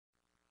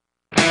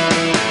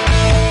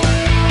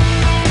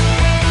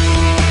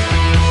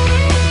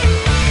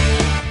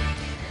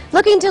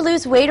Looking to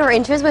lose weight or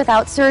inches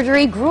without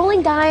surgery,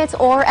 grueling diets,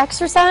 or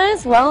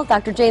exercise? Well,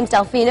 Dr. James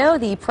Dalfino,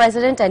 the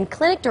president and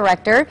clinic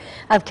director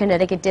of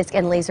Connecticut Disc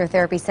and Laser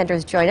Therapy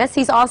Centers, join us.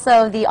 He's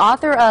also the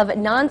author of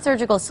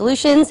Non-Surgical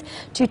Solutions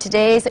to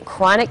Today's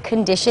Chronic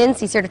Conditions.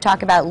 He's here to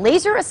talk about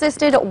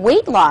laser-assisted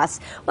weight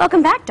loss.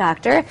 Welcome back,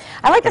 doctor.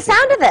 I like the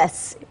sound of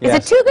this. Is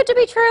it too good to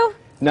be true?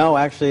 No,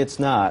 actually it's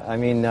not. I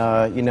mean,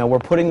 you know, we're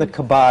putting the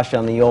kibosh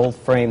on the old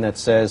frame that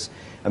says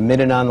a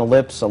minute on the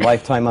lips, a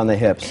lifetime on the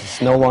hips.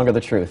 It's no longer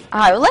the truth. All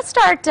right, well, let's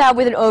start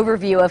with an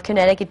overview of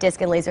Connecticut Disc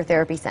and Laser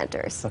Therapy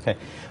Centers. Okay.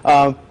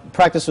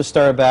 Practice was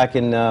started back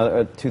in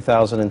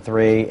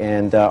 2003,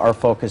 and our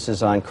focus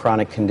is on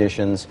chronic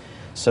conditions.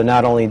 So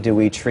not only do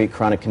we treat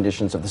chronic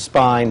conditions of the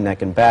spine,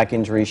 neck and back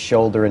injuries,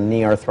 shoulder and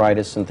knee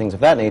arthritis, and things of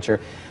that nature,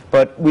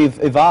 but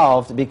we've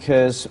evolved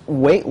because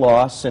weight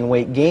loss and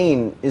weight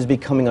gain is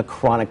becoming a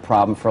chronic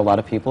problem for a lot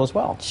of people as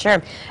well.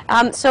 Sure.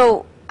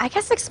 So I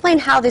guess explain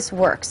how this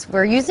works.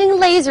 We're using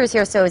lasers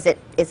here, so is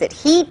it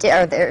heat?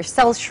 Are there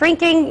cells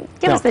shrinking?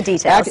 Give us the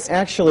details.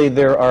 Actually,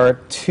 there are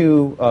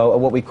two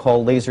what we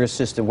call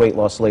laser-assisted weight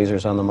loss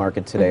lasers on the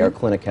market today. Our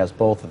clinic has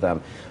both of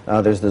them.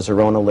 There's the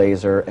Zerona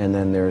laser, and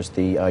then there's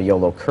the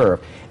YOLO Curve.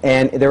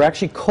 And they're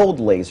actually cold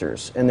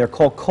lasers, and they're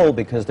called cold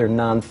because they're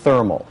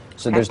non-thermal.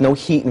 So there's no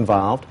heat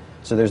involved,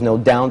 so there's no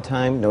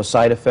downtime, no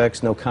side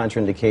effects, no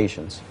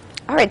contraindications.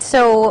 All right,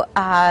 so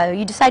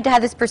you decide to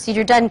have this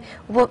procedure done.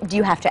 Well, do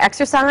you have to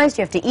exercise?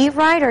 Do you have to eat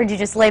right? Or do you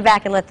just lay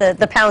back and let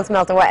the pounds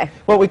melt away?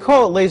 Well, we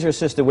call it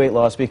laser-assisted weight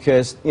loss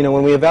because, you know,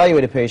 when we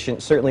evaluate a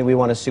patient, certainly we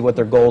want to see what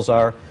their goals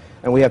are.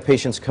 And we have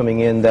patients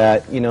coming in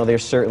that, you know, they're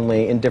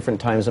certainly in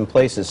different times and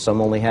places. Some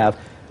only have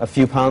a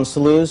few pounds to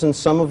lose, and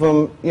some of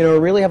them, you know,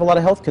 really have a lot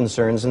of health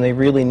concerns, and they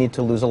really need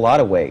to lose a lot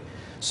of weight.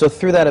 So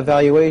through that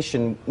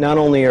evaluation, not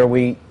only are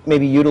we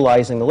maybe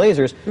utilizing the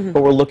lasers,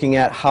 but we're looking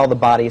at how the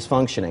body is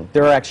functioning.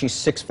 There are actually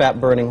 6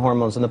 fat-burning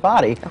hormones in the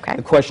body. Okay.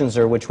 The questions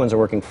are which ones are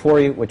working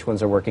for you, which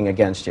ones are working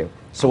against you.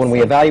 So when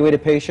we evaluate a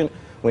patient,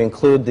 we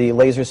include the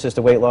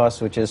laser-assisted weight loss,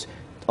 which is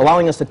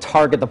allowing us to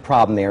target the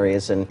problem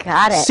areas and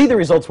see the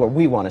results where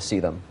we want to see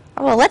them.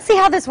 Oh, well, let's see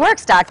how this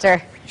works, doctor.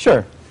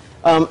 Sure.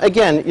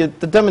 Again,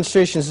 the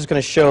demonstration is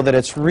going to show that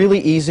it's really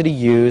easy to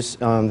use.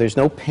 There's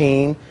no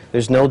pain,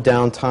 there's no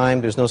downtime,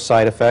 there's no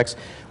side effects.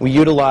 We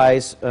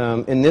utilize,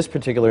 in this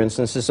particular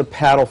instance, is a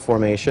paddle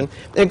formation.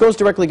 It goes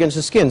directly against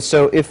the skin.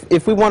 So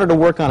if we wanted to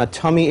work on a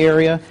tummy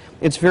area,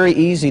 it's very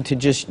easy to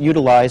just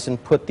utilize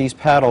and put these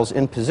paddles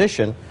in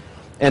position,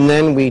 and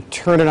then we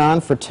turn it on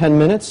for 10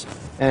 minutes.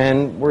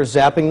 And we're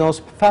zapping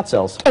those fat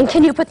cells. And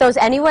can you put those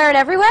anywhere and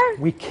everywhere?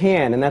 We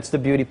can, and that's the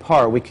beauty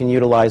part. We can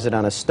utilize it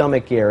on a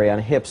stomach area, on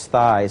hips,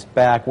 thighs,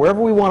 back,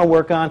 wherever we want to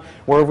work on,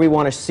 wherever we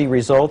want to see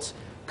results,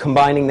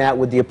 combining that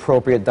with the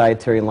appropriate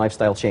dietary and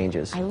lifestyle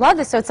changes. I love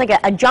this. So it's like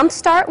a jump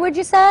start, would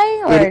you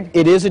say? Or?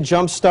 It is a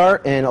jump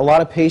start, and a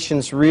lot of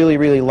patients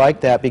really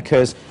like that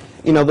because,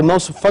 you know, the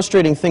most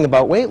frustrating thing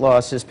about weight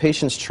loss is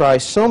patients try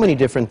so many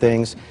different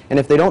things, and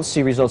if they don't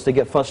see results, they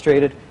get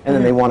frustrated, and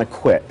then they want to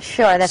quit.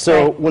 Sure, that's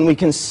right. So when we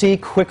can see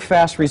quick,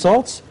 fast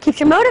results, keeps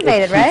you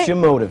motivated, right? Keeps you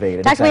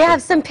motivated. Doctor, we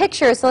have some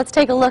pictures, so let's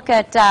take a look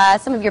at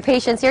some of your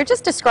patients here.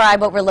 Just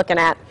describe what we're looking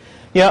at.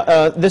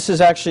 Yeah, this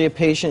is actually a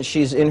patient.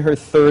 She's in her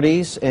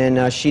 30s,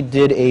 and she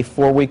did a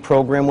 4-week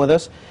program with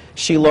us.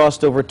 She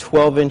lost over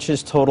 12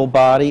 inches total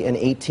body and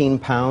 18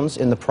 pounds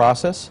in the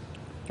process.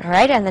 All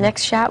right, and the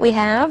next shot we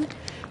have.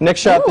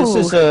 Next shot.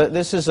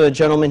 This is a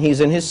gentleman.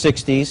 He's in his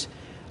 60s.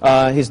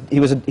 He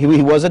was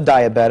a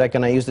diabetic,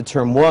 and I use the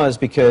term "was"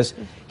 because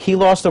he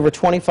lost over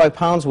 25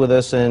 pounds with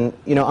us. And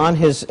you know, on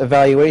his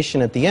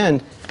evaluation at the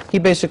end, he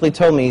basically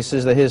told me, he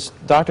says that his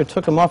doctor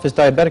took him off his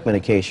diabetic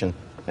medication,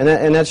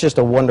 and that's just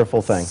a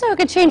wonderful thing. So it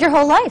could change your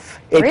whole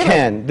life. It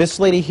can. This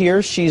lady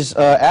here, she's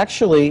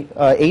actually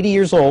 80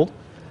 years old,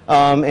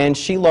 and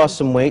she lost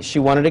some weight. She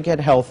wanted to get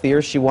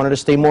healthier. She wanted to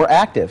stay more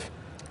active.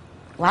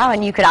 Wow,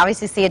 and you could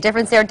obviously see a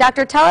difference there.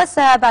 Doctor, tell us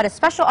about a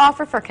special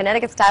offer for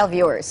Connecticut Style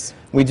viewers.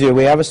 We do.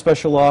 We have a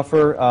special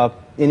offer.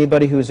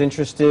 Anybody who's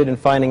interested in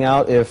finding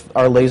out if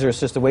our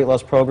laser-assisted weight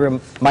loss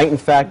program might in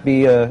fact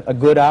be a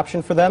good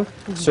option for them,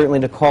 certainly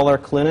to call our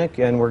clinic,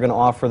 and we're going to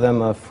offer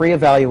them a free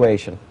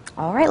evaluation.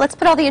 All right, let's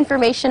put all the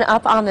information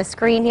up on the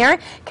screen here.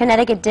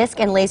 Connecticut Disc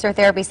and Laser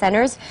Therapy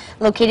Centers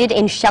located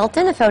in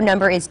Shelton. The phone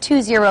number is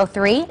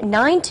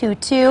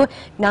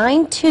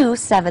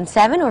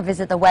 203-922-9277, or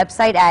visit the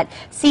website at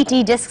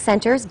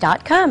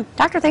ctdisccenters.com.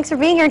 Doctor, thanks for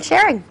being here and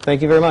sharing.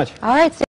 Thank you very much. All right.